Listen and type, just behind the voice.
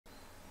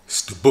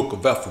The book of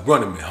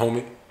Alpharonomy,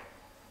 homie.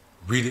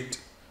 Read it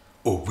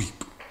or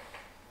weep.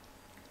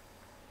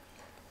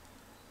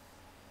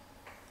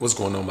 What's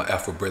going on, my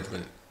Alpha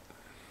brethren?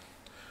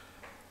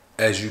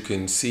 As you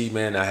can see,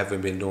 man, I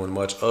haven't been doing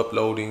much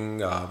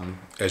uploading.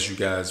 As you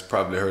guys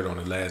probably heard on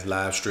the last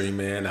live stream,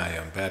 man, I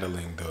am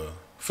battling the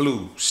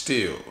flu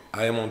still.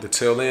 I am on the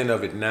tail end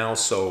of it now,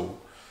 so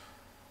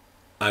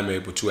I'm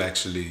able to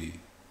actually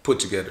put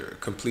together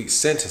complete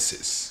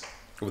sentences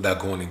without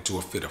going into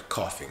a fit of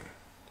coughing.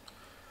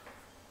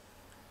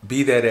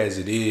 Be that as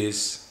it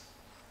is,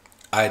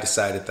 I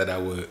decided that I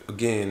would,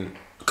 again,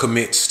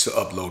 commit to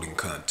uploading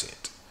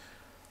content.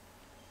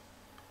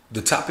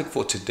 The topic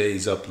for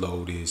today's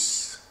upload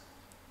is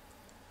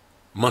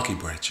monkey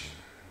branching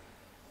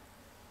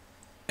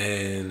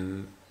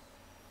and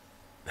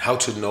how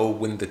to know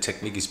when the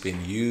technique is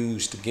being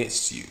used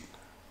against you.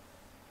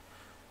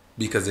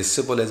 Because as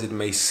simple as it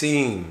may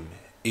seem,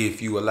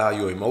 if you allow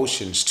your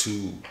emotions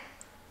to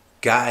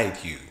guide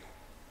you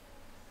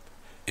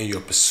in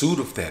your pursuit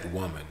of that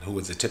woman who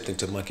is attempting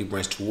to monkey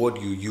branch toward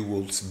you, you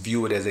will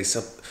view it as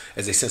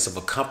a sense of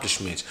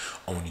accomplishment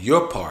on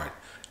your part,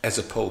 as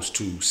opposed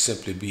to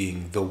simply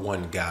being the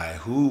one guy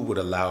who would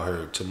allow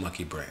her to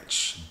monkey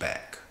branch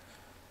back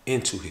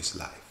into his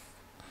life.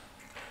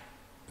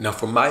 Now,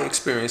 from my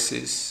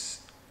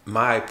experiences,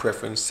 my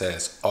preference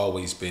has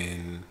always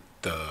been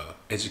the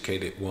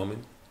educated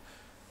woman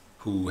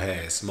who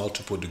has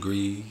multiple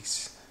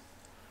degrees,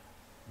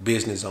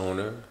 business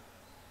owner,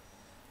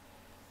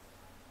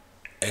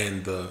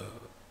 and the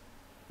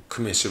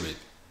commensurate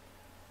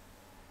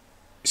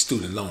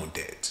student loan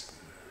debt.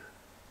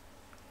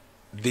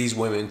 These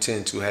women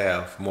tend to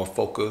have more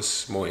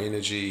focus, more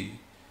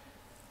energy,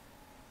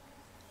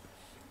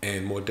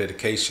 and more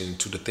dedication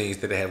to the things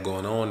that they have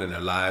going on in their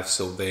lives,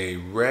 so they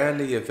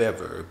rarely, if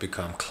ever,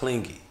 become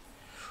clingy,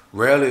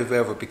 rarely, if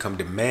ever, become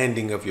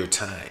demanding of your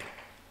time,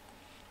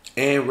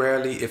 and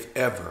rarely, if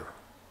ever,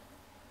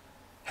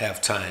 have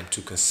time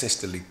to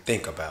consistently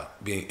think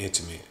about being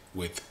intimate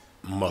with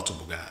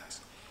multiple guys.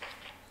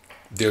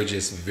 They're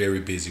just very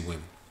busy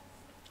women.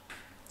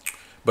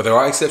 But there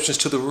are exceptions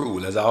to the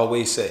rule. As I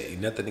always say,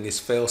 nothing is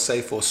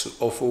fail-safe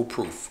or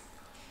foolproof.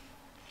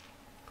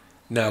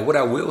 Now, what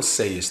I will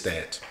say is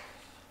that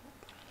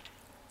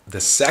the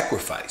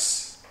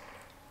sacrifice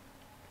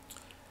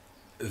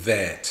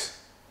that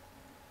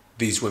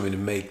these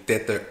women make,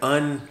 that they're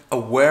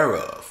unaware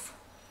of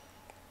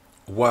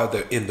while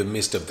they're in the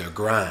midst of their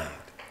grind,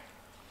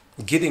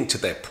 getting to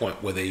that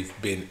point where they've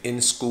been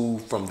in school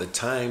from the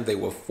time they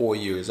were 4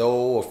 years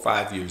old or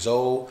 5 years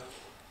old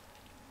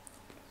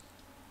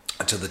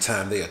until the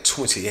time they are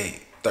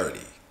 28, 30,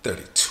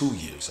 32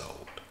 years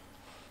old.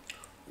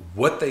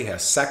 What they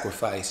have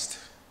sacrificed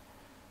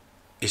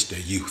is their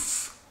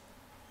youth.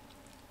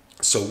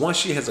 So once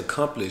she has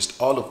accomplished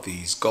all of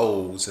these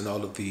goals and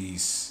all of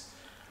these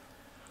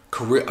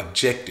career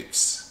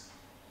objectives,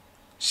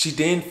 she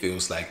then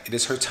feels like it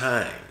is her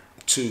time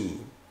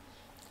to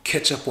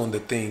catch up on the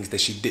things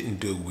that she didn't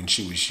do when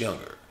she was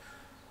younger.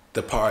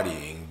 The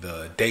partying,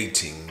 the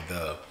dating,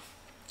 the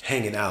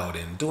hanging out,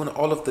 and doing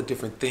all of the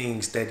different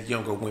things that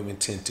younger women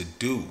tend to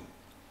do.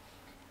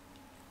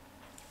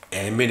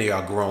 And many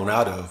are grown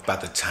out of by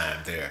the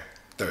time they're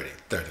 30,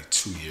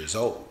 32 years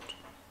old.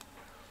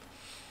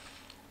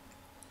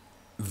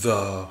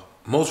 The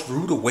most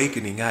rude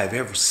awakening I've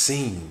ever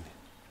seen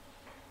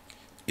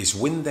is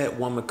when that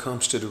woman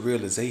comes to the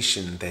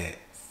realization that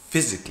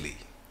physically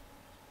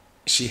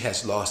she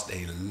has lost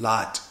a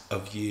lot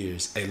of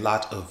years, a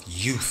lot of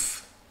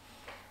youth,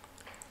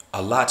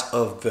 a lot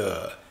of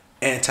the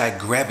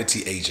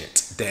anti-gravity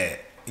agent that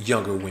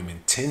younger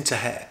women tend to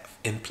have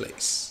in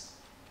place.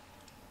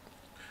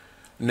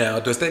 Now,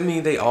 does that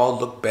mean they all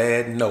look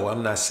bad? No,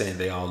 I'm not saying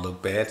they all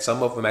look bad.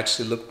 Some of them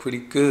actually look pretty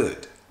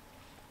good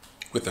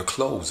with their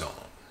clothes on.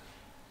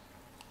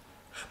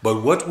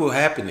 But what will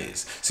happen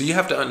is, so you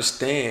have to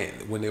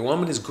understand, when a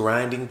woman is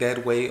grinding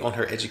that way on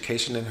her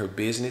education and her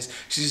business,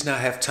 she does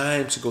not have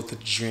time to go to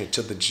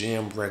the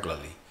gym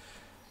regularly.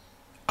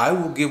 I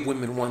will give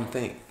women one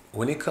thing.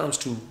 When it comes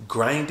to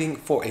grinding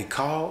for a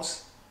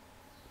cause,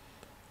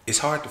 it's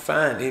hard to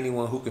find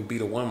anyone who can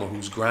beat a woman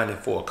who's grinding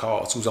for a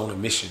cause, who's on a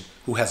mission,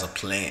 who has a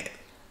plan.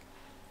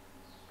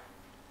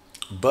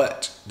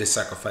 But they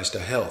sacrifice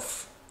their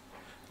health.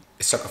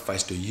 They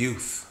sacrifice their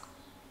youth.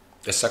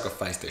 They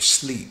sacrifice their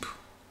sleep.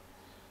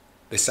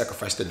 They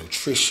sacrifice their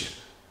nutrition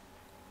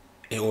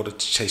in order to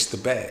chase the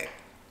bag.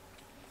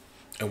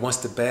 And once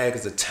the bag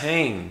is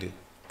attained,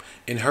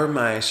 in her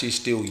mind, she's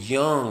still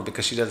young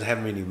because she doesn't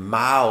have many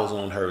miles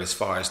on her as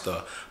far as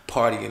the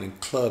partying and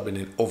clubbing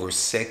and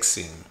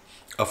oversexing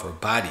of her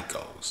body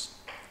goes.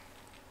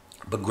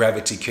 But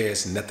gravity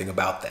cares nothing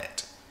about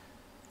that.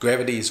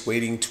 Gravity is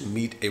waiting to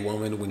meet a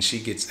woman when she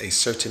gets a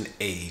certain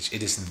age.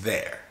 It is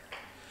there.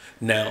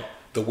 Now,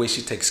 the way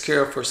she takes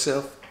care of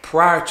herself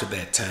prior to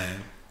that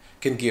time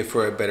can give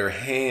her a better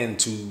hand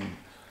to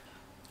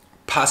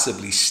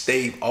possibly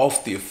stave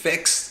off the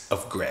effects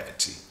of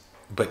gravity.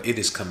 But it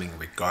is coming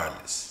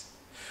regardless.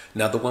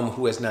 Now, the woman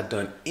who has not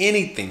done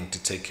anything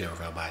to take care of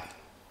her body,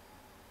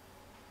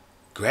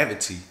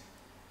 gravity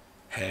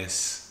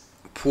has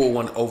pulled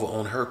one over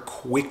on her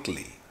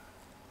quickly.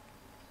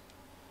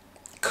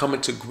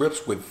 Coming to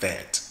grips with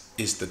that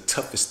is the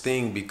toughest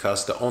thing,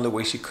 because the only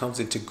way she comes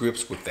into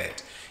grips with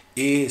that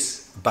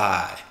is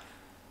by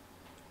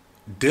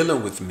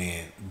dealing with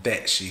men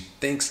that she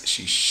thinks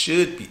she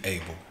should be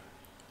able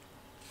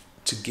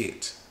to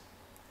get,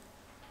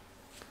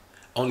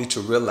 only to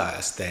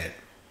realize that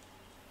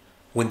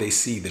when they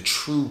see the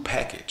true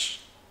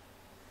package,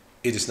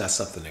 it is not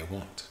something they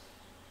want.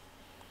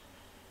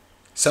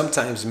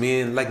 Sometimes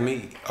men like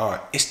me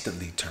are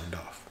instantly turned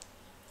off.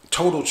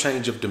 Total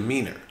change of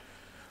demeanor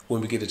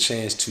when we get a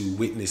chance to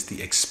witness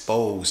the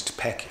exposed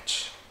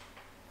package.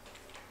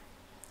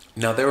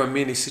 Now, there are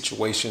many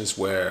situations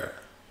where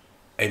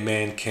a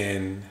man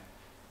can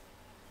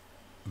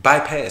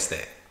bypass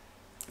that,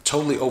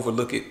 totally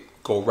overlook it,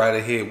 go right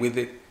ahead with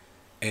it,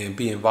 and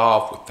be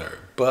involved with her.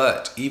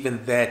 But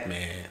even that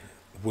man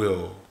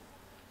will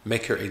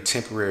make her a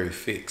temporary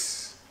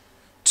fix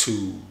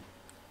to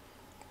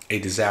a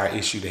desired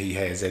issue that he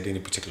has at any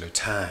particular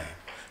time.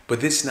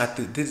 But this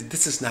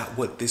is not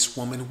what this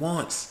woman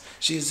wants.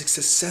 She is a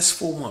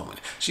successful woman.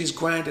 She's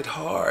grinded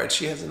hard.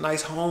 She has a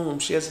nice home.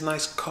 She has a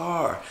nice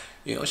car.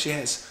 She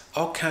has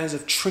all kinds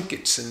of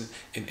trinkets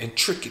and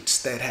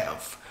trinkets that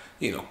have,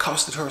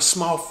 costed her a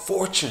small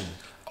fortune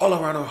all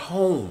around her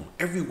home,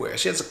 everywhere.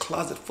 She has a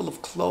closet full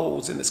of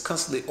clothes and is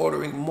constantly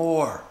ordering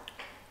more.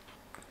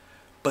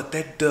 But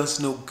that does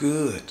no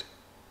good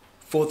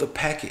for the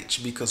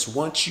package, because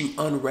once you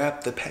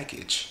unwrap the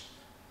package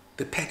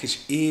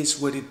is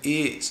what it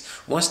is.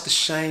 Once the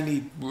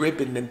shiny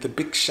ribbon and the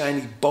big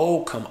shiny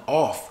bow come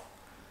off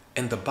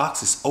and the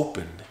box is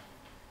opened,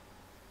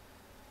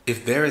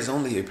 if there is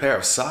only a pair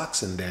of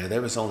socks in there,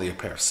 there is only a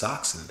pair of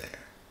socks in there.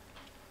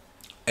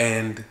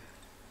 And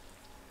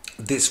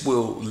this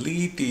will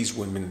lead these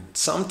women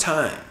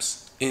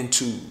sometimes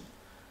into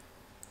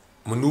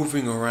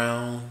maneuvering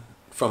around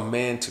from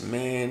man to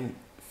man,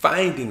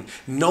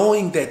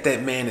 knowing that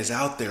that man is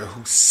out there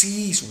who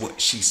sees what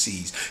she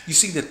sees. You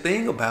see, the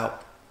thing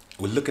about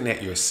with looking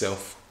at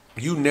yourself,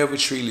 you never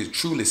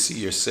truly see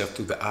yourself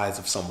through the eyes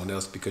of someone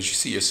else, because you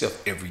see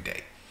yourself every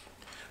day.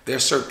 There are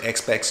certain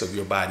aspects of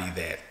your body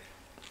that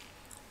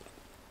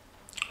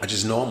are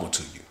just normal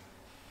to you.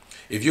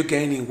 If you're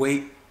gaining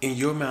weight, in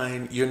your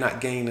mind, you're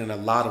not gaining a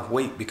lot of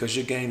weight, because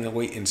you're gaining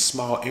weight in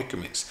small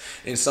increments.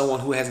 And someone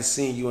who hasn't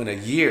seen you in a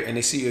year, and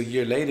they see you a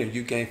year later and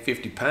you gain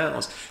 50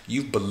 pounds,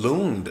 you've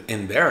ballooned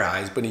in their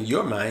eyes, but in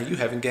your mind, you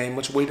haven't gained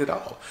much weight at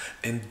all.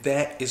 And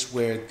that is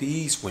where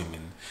these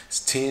women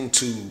tend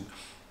to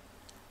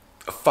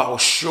fall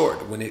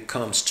short when it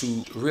comes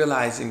to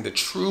realizing the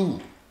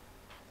true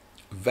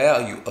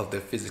value of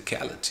their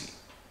physicality.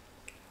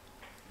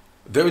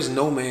 There is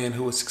no man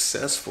who is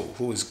successful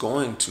who is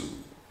going to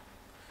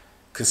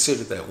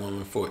consider that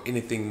woman for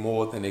anything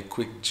more than a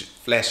quick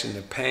flash in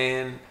the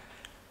pan,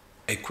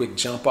 a quick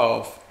jump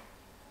off.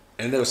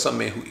 And there are some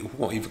men who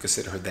won't even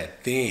consider her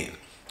that thin,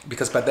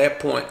 because by that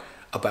point,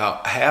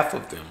 about half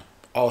of them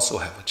also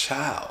have a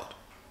child.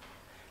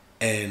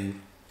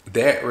 And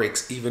that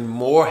wreaks even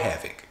more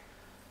havoc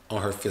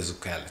on her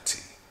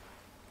physicality.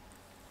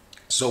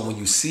 So when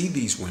you see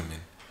these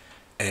women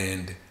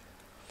and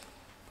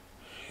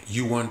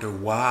you wonder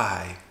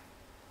why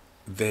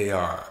they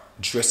are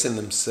dressing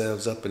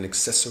themselves up and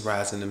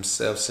accessorizing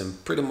themselves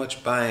and pretty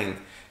much buying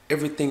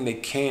everything they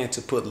can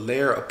to put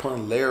layer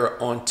upon layer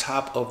on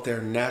top of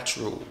their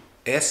natural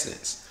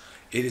essence,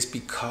 it is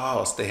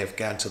because they have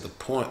gotten to the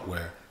point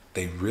where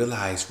they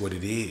realize what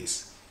it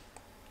is.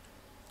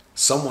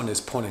 Someone has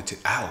pointed it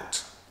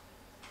out.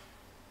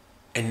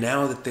 And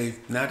now that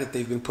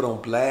they've been put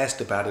on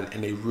blast about it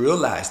and they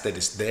realize that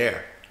it's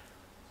there,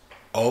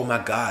 oh my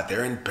God,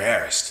 they're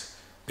embarrassed.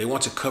 They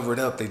want to cover it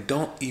up. They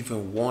don't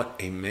even want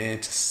a man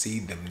to see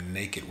them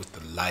naked with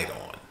the light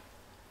on.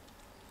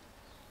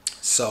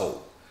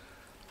 So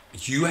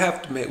what you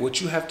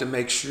have to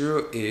make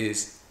sure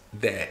is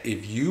that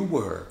if you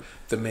were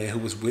the man who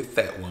was with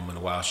that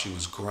woman while she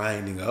was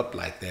grinding up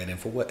like that, and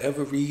for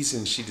whatever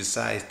reason she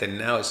decides that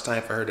now it's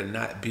time for her to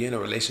not be in a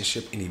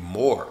relationship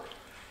anymore,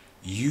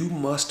 you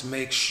must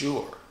make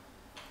sure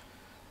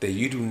that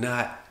you do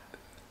not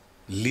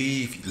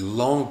leave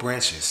long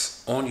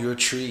branches on your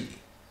tree.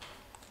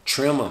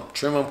 Trim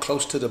them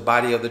close to the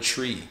body of the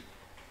tree,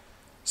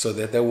 so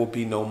that there will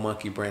be no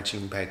monkey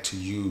branching back to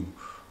you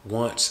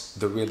once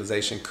the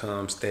realization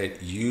comes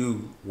that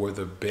you were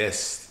the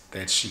best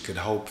that she could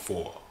hope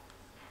for.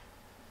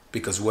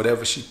 Because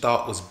whatever she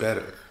thought was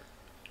better,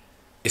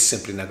 it's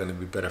simply not going to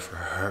be better for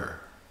her.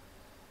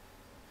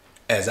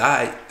 As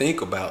I think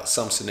about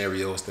some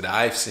scenarios that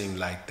I've seen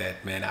like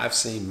that, man, I've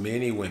seen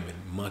many women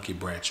monkey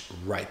branch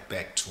right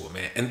back to a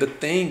man. And the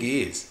thing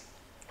is,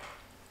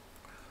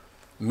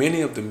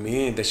 many of the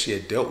men that she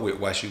had dealt with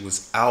while she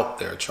was out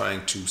there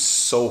trying to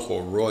sow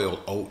her royal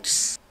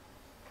oats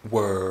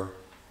were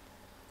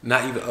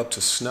not even up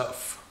to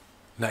snuff,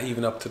 not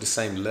even up to the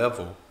same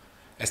level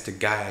as the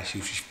guy she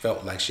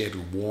felt like she had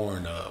been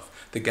warned of,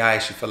 the guy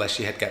she felt like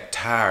she had got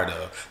tired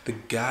of, the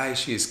guy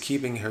she is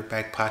keeping in her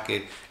back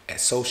pocket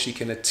so she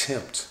can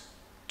attempt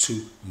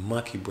to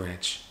monkey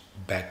branch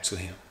back to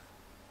him.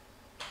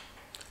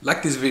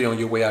 Like this video on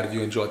your way out if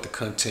you enjoyed the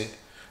content.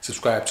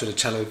 Subscribe to the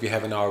channel if you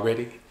haven't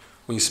already.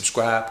 When you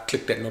subscribe,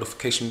 click that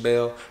notification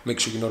bell. Make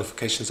sure your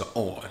notifications are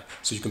on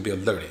so you can be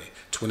alerted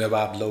to whenever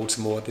I upload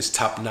some more of this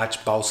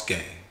top-notch boss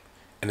game.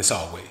 And as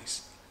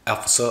always,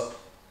 Alpha's up,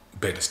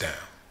 Beta's down.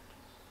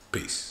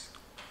 Peace.